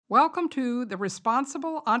Welcome to the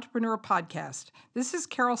Responsible Entrepreneur Podcast. This is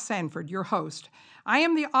Carol Sanford, your host. I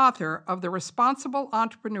am the author of The Responsible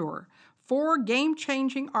Entrepreneur, 4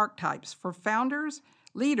 game-changing archetypes for founders,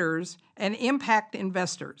 leaders, and impact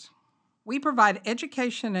investors. We provide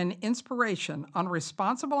education and inspiration on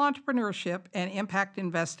responsible entrepreneurship and impact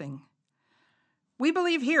investing. We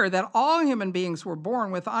believe here that all human beings were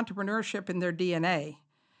born with entrepreneurship in their DNA,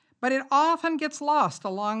 but it often gets lost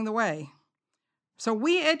along the way. So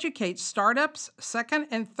we educate startups, second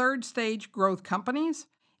and third stage growth companies,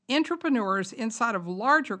 entrepreneurs inside of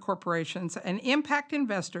larger corporations, and impact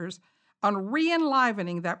investors on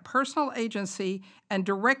re-enlivening that personal agency and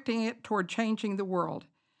directing it toward changing the world.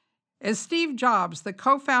 As Steve Jobs, the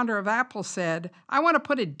co-founder of Apple, said, "I want to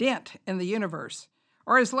put a dent in the universe."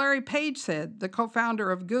 Or as Larry Page said, the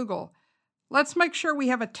co-founder of Google, "Let's make sure we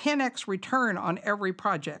have a 10x return on every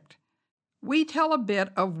project." We tell a bit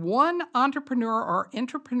of one entrepreneur or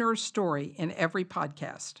entrepreneur's story in every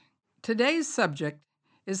podcast. Today's subject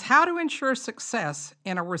is how to ensure success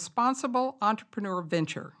in a responsible entrepreneur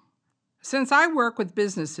venture. Since I work with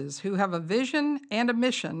businesses who have a vision and a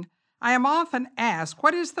mission, I am often asked,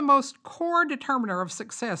 what is the most core determiner of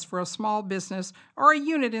success for a small business or a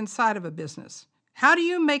unit inside of a business? How do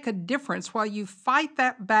you make a difference while you fight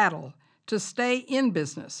that battle to stay in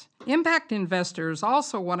business? Impact investors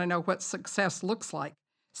also want to know what success looks like,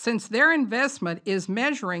 since their investment is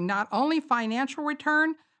measuring not only financial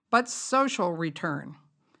return, but social return.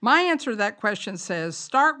 My answer to that question says,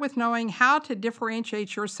 start with knowing how to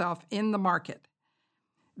differentiate yourself in the market.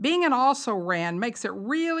 Being an also-ran makes it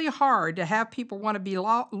really hard to have people want to be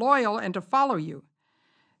loyal and to follow you.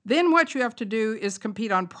 Then what you have to do is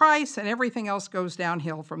compete on price, and everything else goes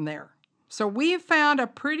downhill from there. So we've found a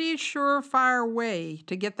pretty surefire way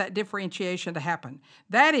to get that differentiation to happen.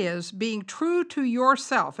 That is being true to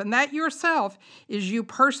yourself, and that yourself is you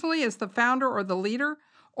personally as the founder or the leader,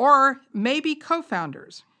 or maybe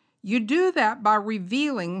co-founders. You do that by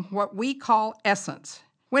revealing what we call essence.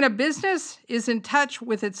 When a business is in touch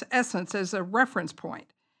with its essence as a reference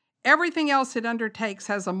point, everything else it undertakes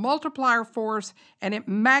has a multiplier force and it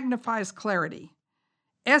magnifies clarity.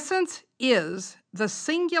 Essence is the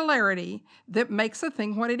singularity that makes a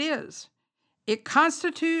thing what it is. It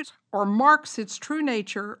constitutes or marks its true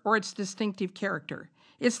nature or its distinctive character.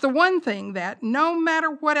 It's the one thing that, no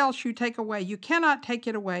matter what else you take away, you cannot take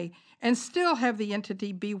it away and still have the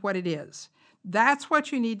entity be what it is. That's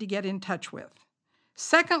what you need to get in touch with.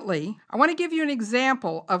 Secondly, I want to give you an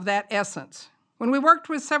example of that essence. When we worked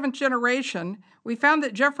with Seventh Generation, we found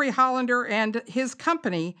that Jeffrey Hollander and his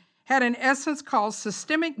company had an essence called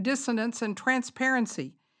systemic dissonance and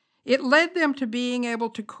transparency. It led them to being able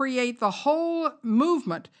to create the whole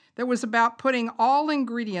movement that was about putting all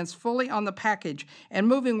ingredients fully on the package and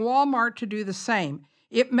moving Walmart to do the same.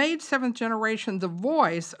 It made Seventh Generation the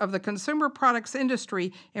voice of the consumer products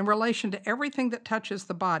industry in relation to everything that touches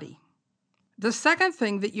the body. The second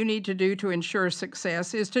thing that you need to do to ensure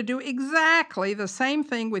success is to do exactly the same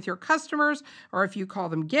thing with your customers, or if you call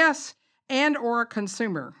them guests, and or a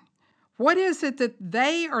consumer. What is it that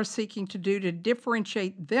they are seeking to do to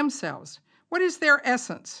differentiate themselves? What is their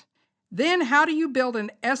essence? Then how do you build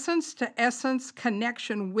an essence-to-essence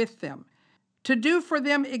connection with them to do for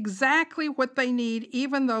them exactly what they need,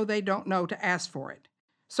 even though they don't know to ask for it?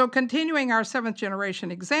 So continuing our Seventh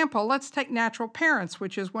Generation example, let's take natural parents,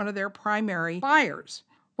 which is one of their primary buyers.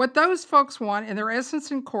 What those folks want in their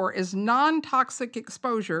essence and core is non-toxic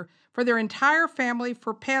exposure for their entire family,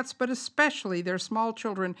 for pets, but especially their small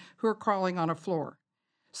children who are crawling on a floor.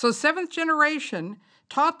 So Seventh Generation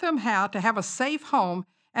taught them how to have a safe home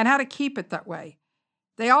and how to keep it that way.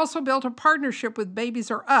 They also built a partnership with Babies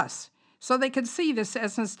R Us so they could see this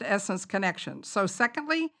essence-to-essence connection. So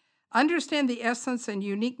secondly, understand the essence and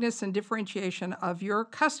uniqueness and differentiation of your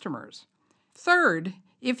customers. Third,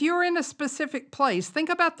 if you're in a specific place, think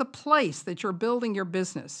about the place that you're building your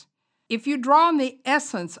business. If you draw on the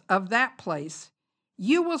essence of that place,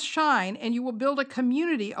 you will shine and you will build a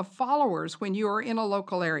community of followers when you are in a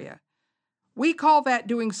local area. We call that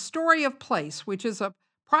doing story of place, which is a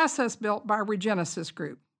process built by Regenesis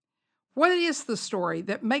Group. What is the story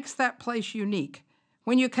that makes that place unique?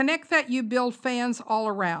 When you connect that, you build fans all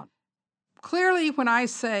around. Clearly, when I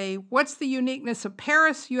say, what's the uniqueness of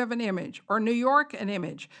Paris, you have an image, or New York, an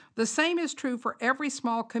image. The same is true for every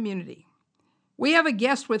small community. We have a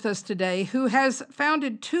guest with us today who has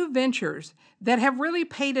founded 2 ventures that have really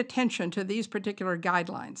paid attention to these particular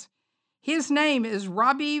guidelines. His name is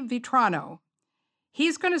Robbie Vitrano.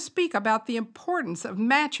 He's going to speak about the importance of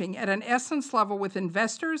matching at an essence level with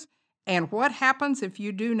investors and what happens if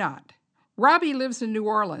you do not. Robbie lives in New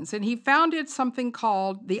Orleans, and he founded something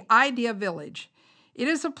called the Idea Village. It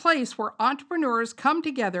is a place where entrepreneurs come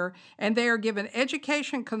together and they are given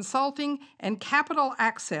education, consulting, and capital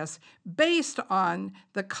access based on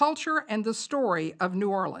the culture and the story of New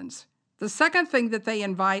Orleans. The second thing that they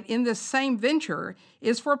invite in this same venture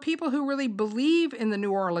is for people who really believe in the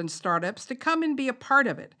New Orleans startups to come and be a part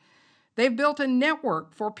of it. They've built a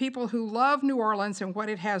network for people who love New Orleans and what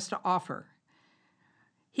it has to offer.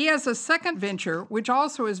 He has a second venture, which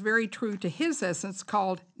also is very true to his essence,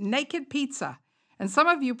 called Naked Pizza. And some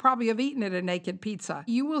of you probably have eaten at a Naked Pizza.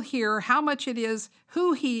 You will hear how much it is,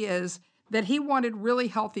 who he is, that he wanted really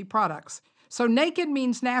healthy products. So naked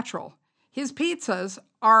means natural. His pizzas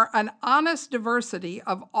are an honest diversity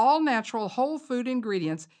of all natural whole food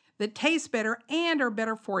ingredients that taste better and are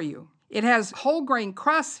better for you. It has whole grain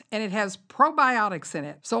crust and it has probiotics in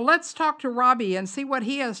it. So let's talk to Robbie and see what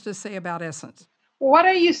he has to say about Essence. Well, why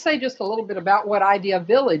don't you say just a little bit about what Idea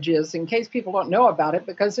Village is in case people don't know about it,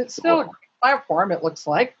 because it's still a platform, it looks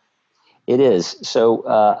like. It is. So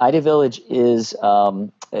Idea Village is,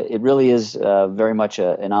 it really is very much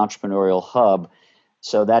an entrepreneurial hub.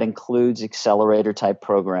 So that includes accelerator type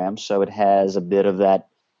programs. So it has a bit of that,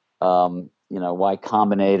 Y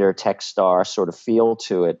Combinator, Techstar sort of feel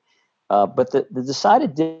to it. But the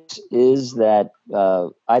decided difference is that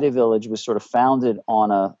Idea Village was sort of founded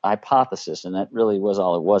on a hypothesis, and that really was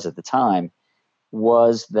all it was at the time,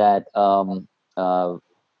 was that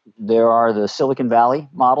there are the Silicon Valley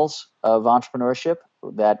models of entrepreneurship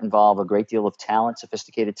that involve a great deal of talent,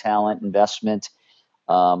 sophisticated talent, investment,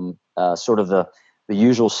 sort of the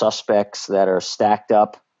usual suspects that are stacked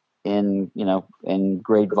up in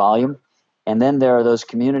great volume. And then there are those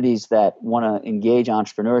communities that want to engage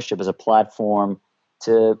entrepreneurship as a platform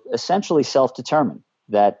to essentially self-determine,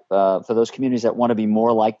 that for those communities that want to be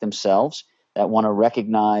more like themselves, that want to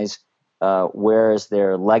recognize where is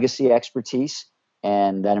their legacy expertise,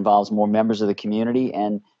 and that involves more members of the community,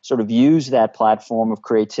 and sort of use that platform of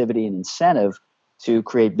creativity and incentive to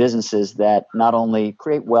create businesses that not only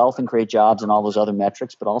create wealth and create jobs and all those other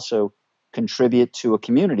metrics, but also contribute to a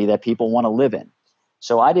community that people want to live in.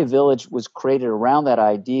 So Idea Village was created around that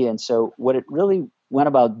idea. And so what it really went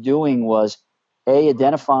about doing was,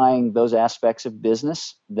 identifying those aspects of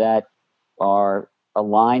business that are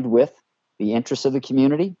aligned with the interests of the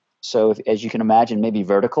community. So as you can imagine, maybe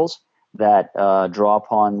verticals that draw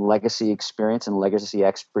upon legacy experience and legacy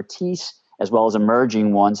expertise, as well as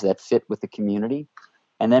emerging ones that fit with the community.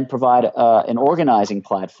 And then provide an organizing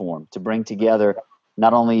platform to bring together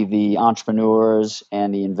not only the entrepreneurs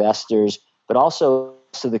and the investors, but also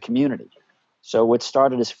to the community. So what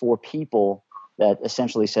started as 4 people that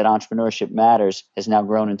essentially said entrepreneurship matters has now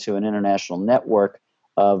grown into an international network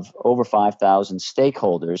of over 5,000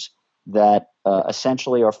 stakeholders that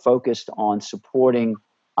essentially are focused on supporting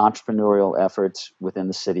entrepreneurial efforts within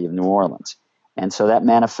the city of New Orleans. And so that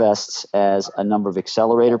manifests as a number of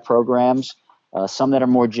accelerator programs, some that are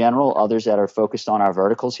more general, others that are focused on our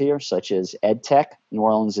verticals here, such as EdTech. New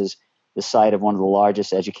Orleans is the site of one of the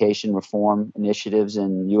largest education reform initiatives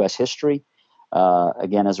in U.S. history,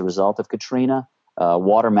 again, as a result of Katrina.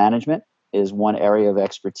 Water management is one area of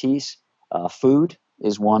expertise. Food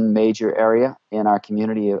is one major area in our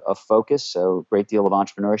community of focus, so a great deal of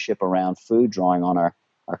entrepreneurship around food, drawing on our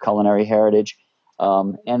culinary heritage.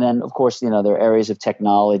 And then, of course, there are areas of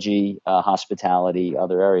technology, hospitality,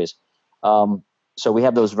 other areas. So we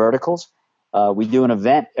have those verticals. We do an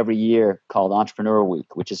event every year called Entrepreneur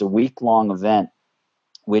Week, which is a week-long event,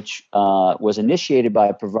 which was initiated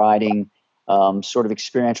by providing sort of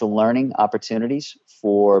experiential learning opportunities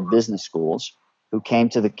for business schools who came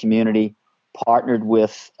to the community, partnered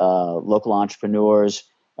with local entrepreneurs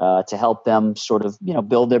to help them sort of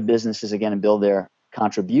build their businesses again and build their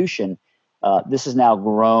contribution. This has now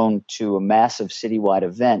grown to a massive citywide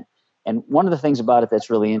event. And one of the things about it that's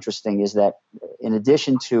really interesting is that in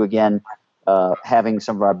addition to, again, having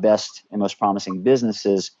some of our best and most promising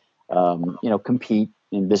businesses, compete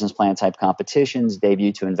in business plan type competitions,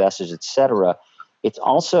 debut to investors, et cetera, it's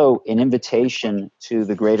also an invitation to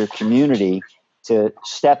the greater community to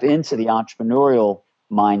step into the entrepreneurial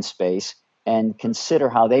mind space and consider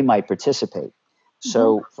how they might participate.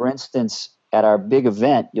 So, for instance, at our big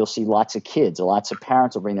event, you'll see lots of kids, lots of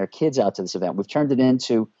parents will bring their kids out to this event. We've turned it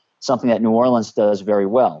into something that New Orleans does very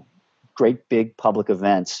well, great big public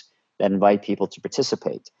events that invite people to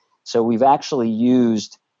participate. So we've actually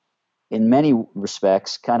used, in many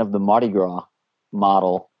respects, kind of the Mardi Gras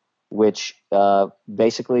model, which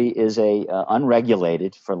basically is a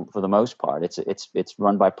unregulated for the most part. It's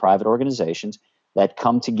run by private organizations that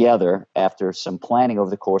come together after some planning over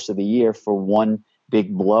the course of the year for one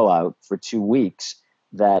big blowout for 2 weeks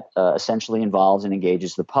that essentially involves and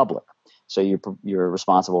engages the public. So you're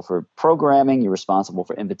responsible for programming, you're responsible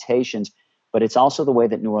for invitations, but it's also the way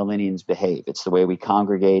that New Orleanians behave. It's the way we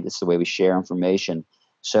congregate, it's the way we share information.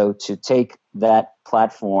 So to take that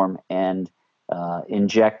platform and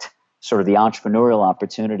inject sort of the entrepreneurial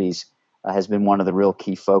opportunities has been one of the real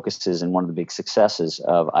key focuses and one of the big successes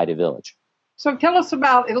of Ida Village. So tell us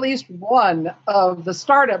about at least one of the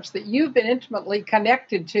startups that you've been intimately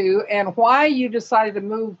connected to and why you decided to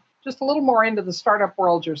move just a little more into the startup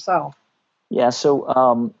world yourself. Yeah,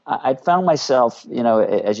 so I found myself,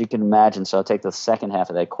 as you can imagine, so I'll take the second half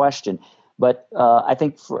of that question. But I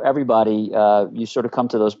think for everybody, you sort of come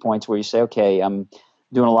to those points where you say, okay, I'm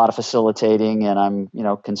doing a lot of facilitating and I'm,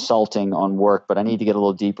 consulting on work, but I need to get a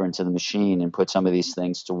little deeper into the machine and put some of these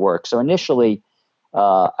things to work. So initially,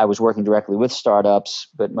 I was working directly with startups,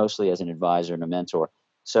 but mostly as an advisor and a mentor.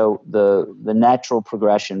 So the natural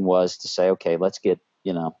progression was to say, okay, let's get,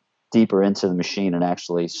 deeper into the machine and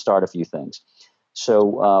actually start a few things. So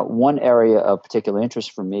one area of particular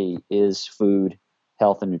interest for me is food,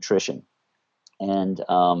 health, and nutrition. And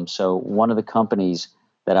so one of the companies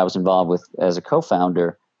that I was involved with as a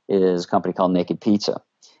co-founder is a company called Naked Pizza.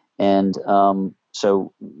 And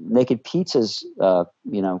so Naked Pizza's,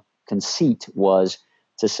 conceit was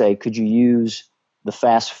to say, could you use the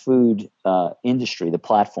fast food industry, the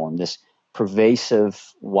platform, this pervasive,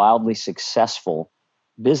 wildly successful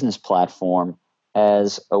business platform,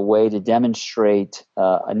 as a way to demonstrate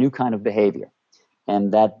a new kind of behavior,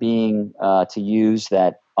 and that being to use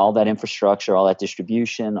all that infrastructure, all that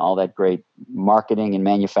distribution, all that great marketing and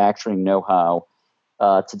manufacturing know-how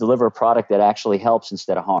to deliver a product that actually helps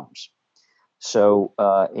instead of harms. So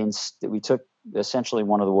we took essentially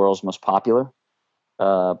one of the world's most popular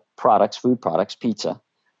products, food products, pizza,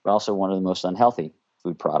 but also one of the most unhealthy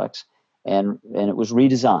food products, and it was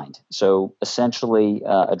redesigned. So essentially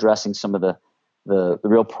addressing some of the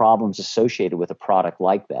real problems associated with a product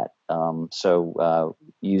like that. So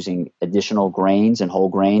using additional grains and whole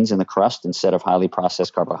grains in the crust instead of highly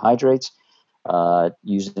processed carbohydrates,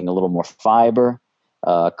 using a little more fiber,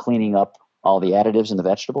 cleaning up all the additives in the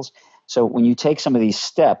vegetables. So when you take some of these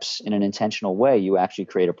steps in an intentional way, you actually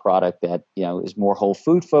create a product that is more whole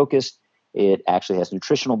food focused. It actually has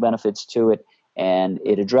nutritional benefits to it, and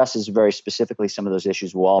it addresses very specifically some of those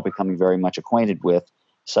issues we're all becoming very much acquainted with,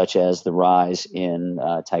 such as the rise in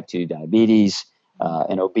type 2 diabetes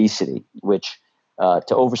and obesity, which to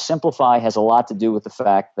oversimplify has a lot to do with the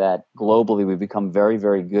fact that globally we've become very,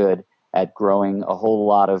 very good at growing a whole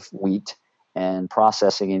lot of wheat and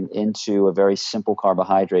processing it into a very simple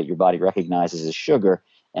carbohydrate your body recognizes as sugar,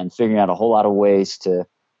 and figuring out a whole lot of ways to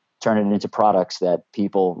turn it into products that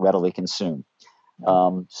people readily consume.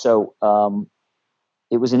 So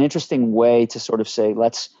it was an interesting way to sort of say,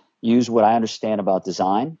 let's use what I understand about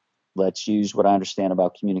design, let's use what I understand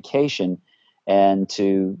about communication, and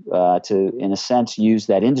to in a sense use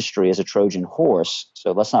that industry as a Trojan horse.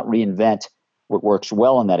 So let's not reinvent what works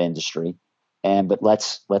well in that industry, but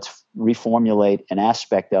let's reformulate an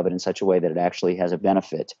aspect of it in such a way that it actually has a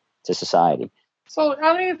benefit to society. So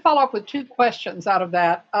I'm going to follow up with two questions out of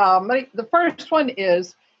that. The first one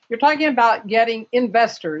is, you're talking about getting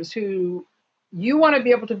investors who you want to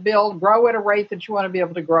be able to grow at a rate that you want to be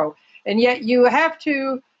able to grow. And yet you have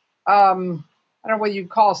to, I don't know what you'd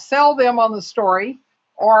call, sell them on the story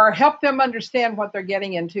or help them understand what they're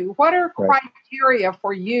getting into. What are criteria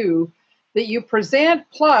for you that you present?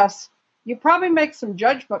 Plus, you probably make some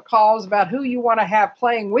judgment calls about who you want to have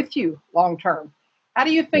playing with you long term. How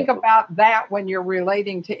do you think about that when you're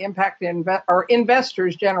relating to impact or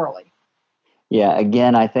investors generally? Yeah,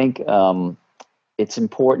 again, I think it's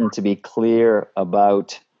important to be clear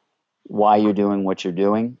about why you're doing what you're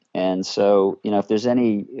doing. And so, if there's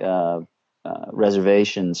any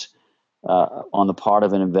reservations on the part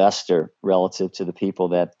of an investor relative to the people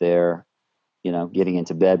that they're, getting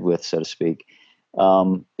into bed with, so to speak,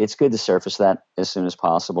 it's good to surface that as soon as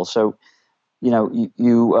possible. So,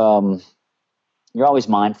 you're always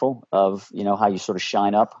mindful of, how you sort of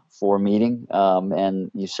shine up for a meeting,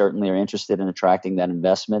 and you certainly are interested in attracting that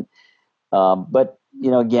investment. But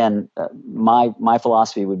again, my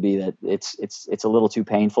philosophy would be that it's a little too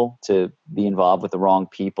painful to be involved with the wrong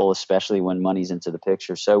people, especially when money's into the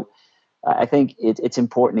picture. So I think it's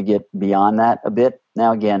important to get beyond that a bit.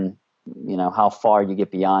 Now, again, how far you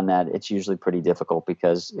get beyond that, it's usually pretty difficult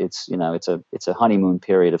because it's a honeymoon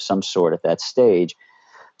period of some sort at that stage.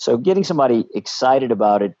 So getting somebody excited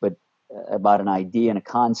about it, but about an idea and a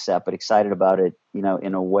concept, but excited about it,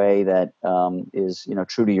 in a way that is,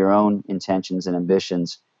 true to your own intentions and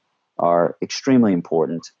ambitions, are extremely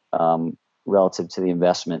important. relative to the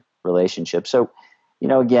investment relationship. So,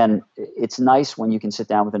 again, it's nice when you can sit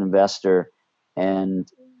down with an investor and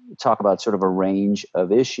talk about sort of a range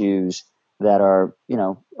of issues that are,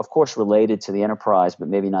 of course, related to the enterprise, but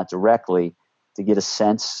maybe not directly, to get a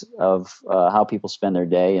sense of how people spend their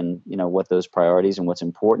day and, what those priorities and what's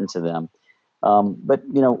important to them. But,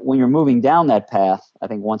 when you're moving down that path, I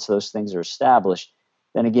think once those things are established,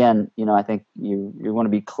 then again, I think you want to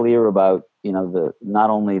be clear about, not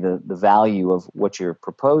only the value of what you're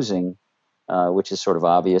proposing, which is sort of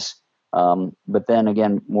obvious, but then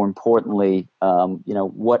again, more importantly,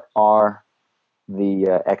 what are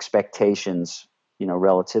the expectations,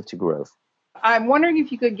 relative to growth. I'm wondering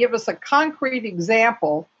if you could give us a concrete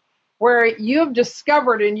example where you've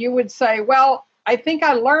discovered and you would say, well, I think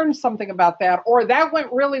I learned something about that, or that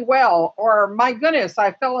went really well, or my goodness,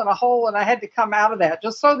 I fell in a hole and I had to come out of that,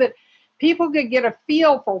 just so that people could get a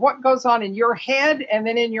feel for what goes on in your head and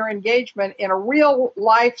then in your engagement in a real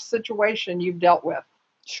life situation you've dealt with.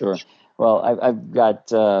 Sure. Well, I've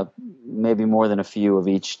got maybe more than a few of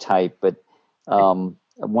each type, but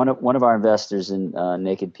one of our investors in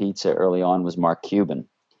Naked Pizza early on was Mark Cuban,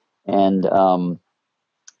 and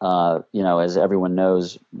as everyone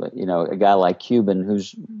knows, a guy like Cuban,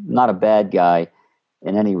 who's not a bad guy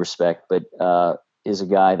in any respect, but is a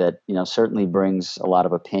guy that certainly brings a lot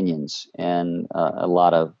of opinions and a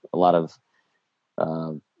lot of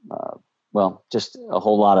just a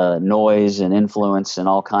whole lot of noise and influence and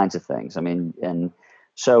all kinds of things. I mean, and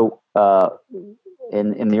so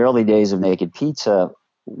in the early days of Naked Pizza,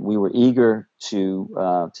 we were eager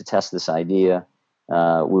to test this idea. We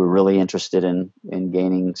were really interested in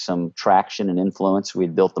gaining some traction and influence.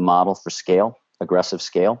 We'd built the model for scale, aggressive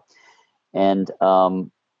scale, and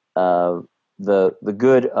the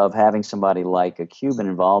good of having somebody like a Cuban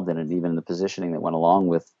involved in it, even the positioning that went along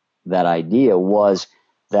with that idea, was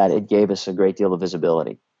that it gave us a great deal of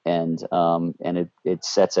visibility, and it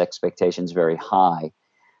sets expectations very high.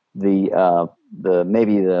 The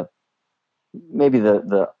maybe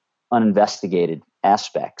the uninvestigated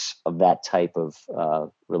aspects of that type of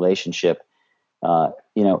relationship,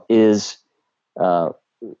 is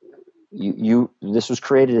this was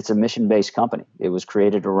created. It's a mission-based company. It was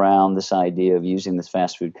created around this idea of using this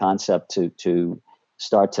fast food concept to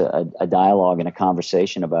start a dialogue and a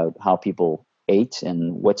conversation about how people ate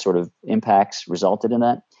and what sort of impacts resulted in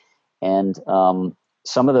that. And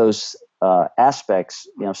some of those aspects,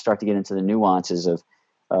 start to get into the nuances of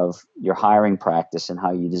your hiring practice and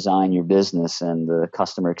how you design your business and the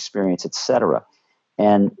customer experience, et cetera.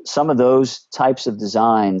 And some of those types of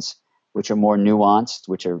designs, which are more nuanced,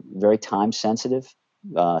 which are very time sensitive,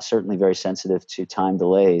 certainly very sensitive to time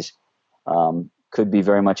delays, could be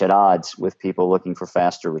very much at odds with people looking for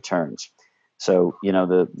faster returns. So,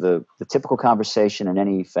 the typical conversation in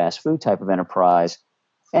any fast food type of enterprise,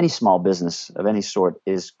 any small business of any sort,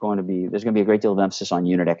 there's going to be a great deal of emphasis on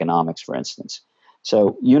unit economics, for instance.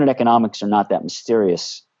 So unit economics are not that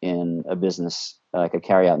mysterious in a business like a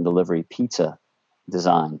carryout and delivery pizza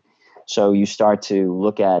design. So you start to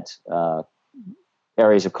look at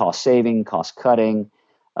areas of cost saving, cost cutting,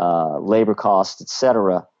 labor costs, et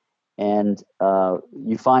cetera. And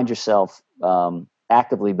you find yourself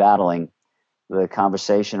actively battling the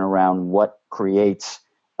conversation around what creates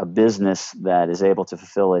a business that is able to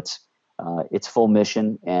fulfill its full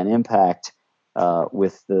mission and impact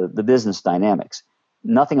with the business dynamics.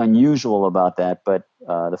 Nothing unusual about that, but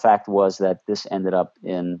the fact was that this ended up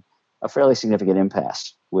in a fairly significant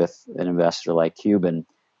impasse with an investor like Cuban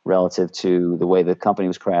relative to the way the company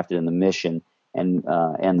was crafted and the mission and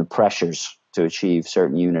the pressures to achieve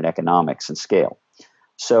certain unit economics and scale.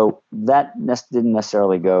 So that didn't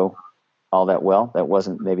necessarily go all that well. That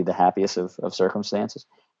wasn't maybe the happiest of circumstances.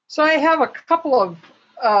 So I have a couple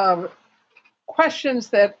of questions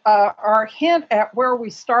that are a hint at where we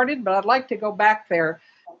started, but I'd like to go back there.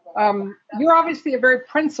 You're obviously a very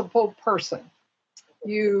principled person.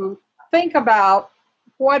 You think about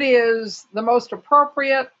what is the most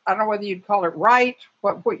appropriate. I don't know whether you'd call it right,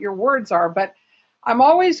 what your words are, but I'm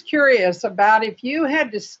always curious about if you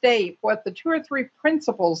had to state what the 2 or 3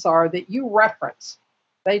 principles are that you reference.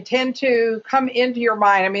 They tend to come into your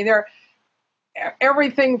mind. I mean, they're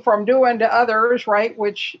everything from do unto others, right,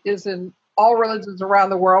 which is in all religions around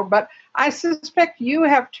the world. But I suspect you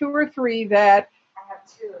have 2 or 3 that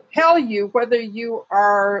tell you whether you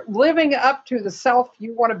are living up to the self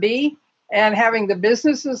you want to be and having the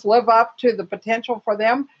businesses live up to the potential for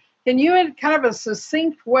them. Can you, in kind of a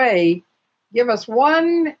succinct way, give us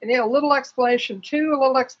 1, a little explanation, 2, a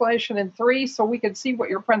little explanation, and 3, so we can see what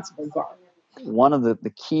your principles are? One of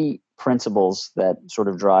the key principles that sort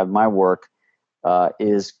of drive my work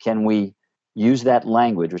is, can we use that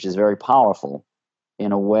language, which is very powerful,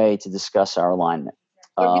 in a way to discuss our alignment.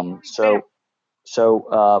 So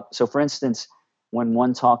for instance, when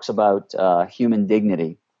one talks about human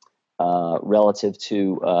dignity relative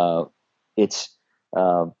to its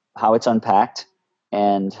how it's unpacked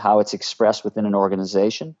and how it's expressed within an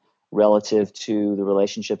organization, relative to the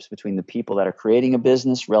relationships between the people that are creating a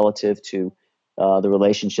business, relative to the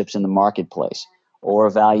relationships in the marketplace, or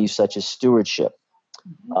a value such as stewardship,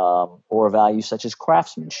 or a value such as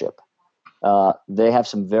craftsmanship. They have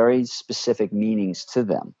some very specific meanings to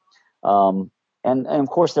them. And of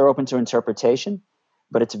course, they're open to interpretation,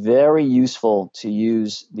 but it's very useful to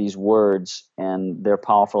use these words and their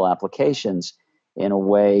powerful applications in a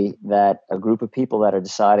way that a group of people that are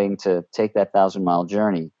deciding to take that 1,000-mile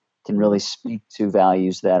journey can really speak to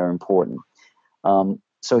values that are important.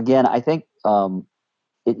 So again, I think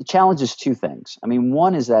it challenges two things. I mean,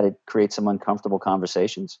 one is that it creates some uncomfortable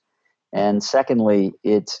conversations. And secondly,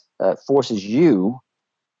 it forces you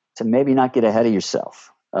to maybe not get ahead of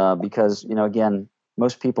yourself because, again,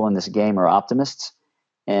 most people in this game are optimists.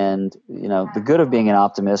 And, the good of being an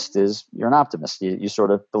optimist is you're an optimist. You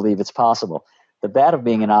sort of believe it's possible. The bad of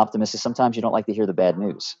being an optimist is sometimes you don't like to hear the bad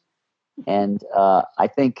news. And I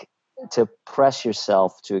think to press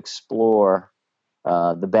yourself to explore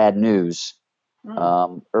the bad news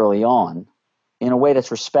early on in a way that's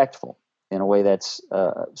respectful, in a way that's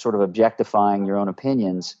sort of objectifying your own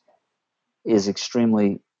opinions, is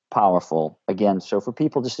extremely powerful. Again, so for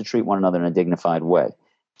people just to treat one another in a dignified way.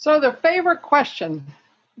 So the favorite question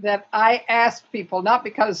that I ask people, not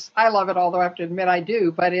because I love it, although I have to admit I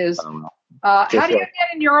do, but is how do you get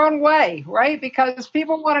in your own way, right? Because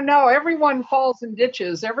people want to know. Everyone falls in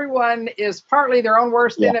ditches. Everyone is partly their own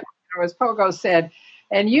worst enemy, as Pogo said.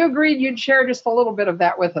 And you agreed you'd share just a little bit of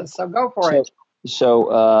that with us. So go for it.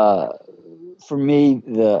 So for me,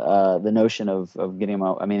 the notion of getting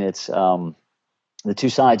my, I mean, it's the two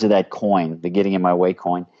sides of that coin, the getting in my way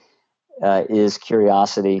coin, is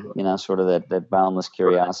curiosity, sort of that boundless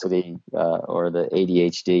curiosity or the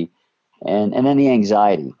ADHD, and then the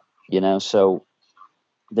anxiety, so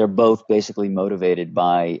they're both basically motivated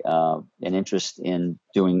by an interest in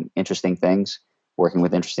doing interesting things, working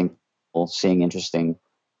with interesting people, seeing interesting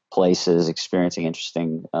places, experiencing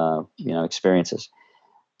interesting, experiences.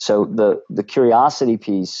 So the curiosity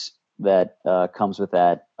piece that comes with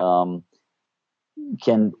that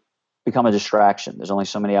can become a distraction. There's only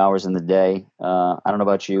so many hours in the day. I don't know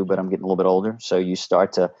about you, but I'm getting a little bit older. So you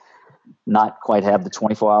start to not quite have the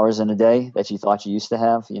 24 hours in a day that you thought you used to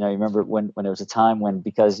have. You remember when there was a time when,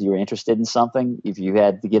 because you were interested in something, if you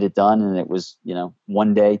had to get it done and it was,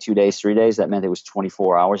 1 day, 2 days, 3 days, that meant it was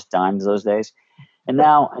 24 hours, times those days. And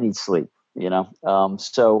now I need sleep,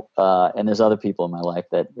 and there's other people in my life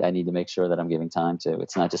that I need to make sure that I'm giving time to.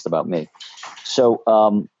 It's not just about me.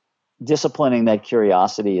 So, disciplining that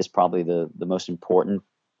curiosity is probably the most important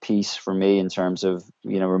piece for me in terms of,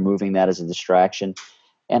 removing that as a distraction.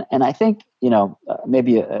 And I think,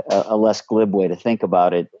 maybe a less glib way to think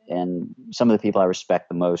about it, and some of the people I respect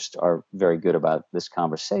the most are very good about this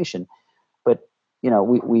conversation, but,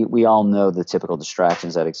 we all know the typical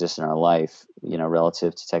distractions that exist in our life,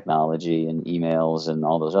 relative to technology and emails and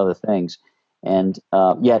all those other things. And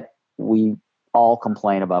yet we all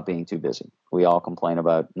complain about being too busy. We all complain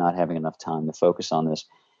about not having enough time to focus on this.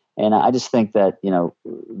 And I just think that,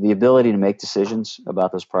 the ability to make decisions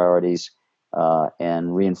about those priorities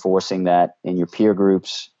and reinforcing that in your peer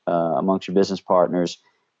groups, amongst your business partners,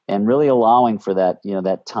 and really allowing for that,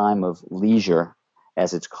 that time of leisure,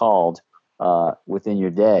 as it's called, within your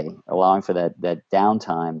day, allowing for that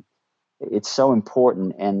downtime. It's so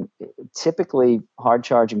important. And typically hard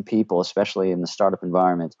charging people, especially in the startup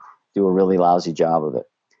environment, do a really lousy job of it.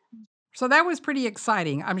 So that was pretty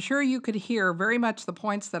exciting. I'm sure you could hear very much the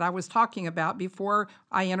points that I was talking about before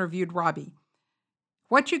I interviewed Robbie.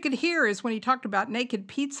 What you could hear is when he talked about naked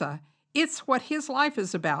pizza, it's what his life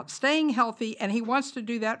is about, staying healthy, and he wants to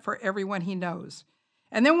do that for everyone he knows.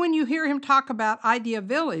 And then when you hear him talk about Idea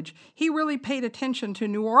Village, he really paid attention to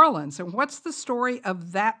New Orleans and what's the story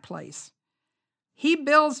of that place. He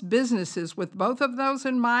builds businesses with both of those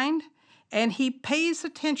in mind, and he pays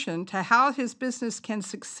attention to how his business can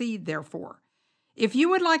succeed, therefore. If you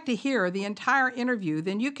would like to hear the entire interview,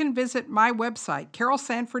 then you can visit my website,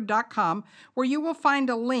 carolsanford.com, where you will find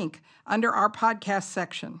a link under our podcast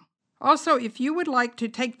section. Also, if you would like to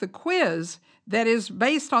take the quiz that is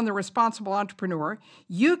based on the responsible entrepreneur,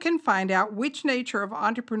 you can find out which nature of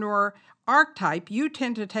entrepreneur archetype you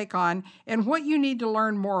tend to take on and what you need to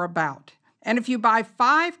learn more about. And if you buy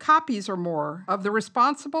 5 copies or more of The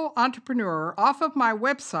Responsible Entrepreneur off of my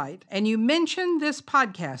website and you mention this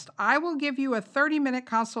podcast, I will give you a 30-minute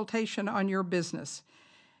consultation on your business.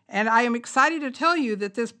 And I am excited to tell you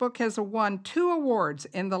that this book has won 2 awards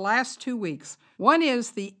in the last 2 weeks. One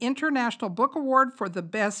is the International Book Award for the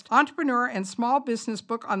best entrepreneur and small business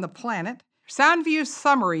book on the planet. Soundview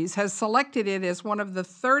Summaries has selected it as one of the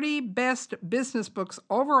 30 best business books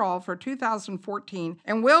overall for 2014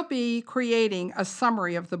 and will be creating a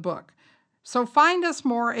summary of the book. So find us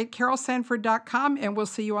more at carolsanford.com and we'll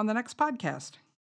see you on the next podcast.